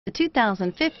The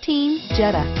 2015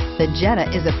 Jetta. The Jetta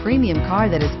is a premium car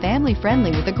that is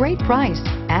family-friendly with a great price,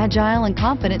 agile and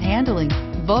confident handling.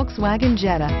 Volkswagen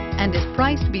Jetta, and is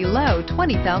priced below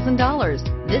 $20,000.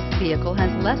 This vehicle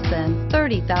has less than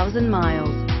 30,000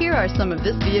 miles. Here are some of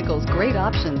this vehicle's great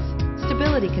options: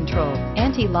 stability control,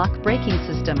 anti-lock braking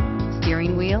system,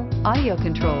 steering wheel audio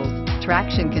controls,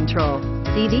 traction control,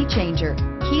 CD changer,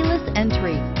 keyless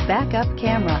entry, backup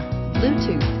camera,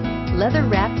 Bluetooth,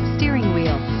 leather-wrapped steering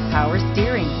wheel, power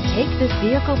steering. Take this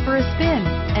vehicle for a spin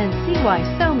and see why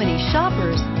so many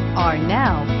shoppers are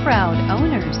now proud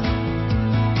owners.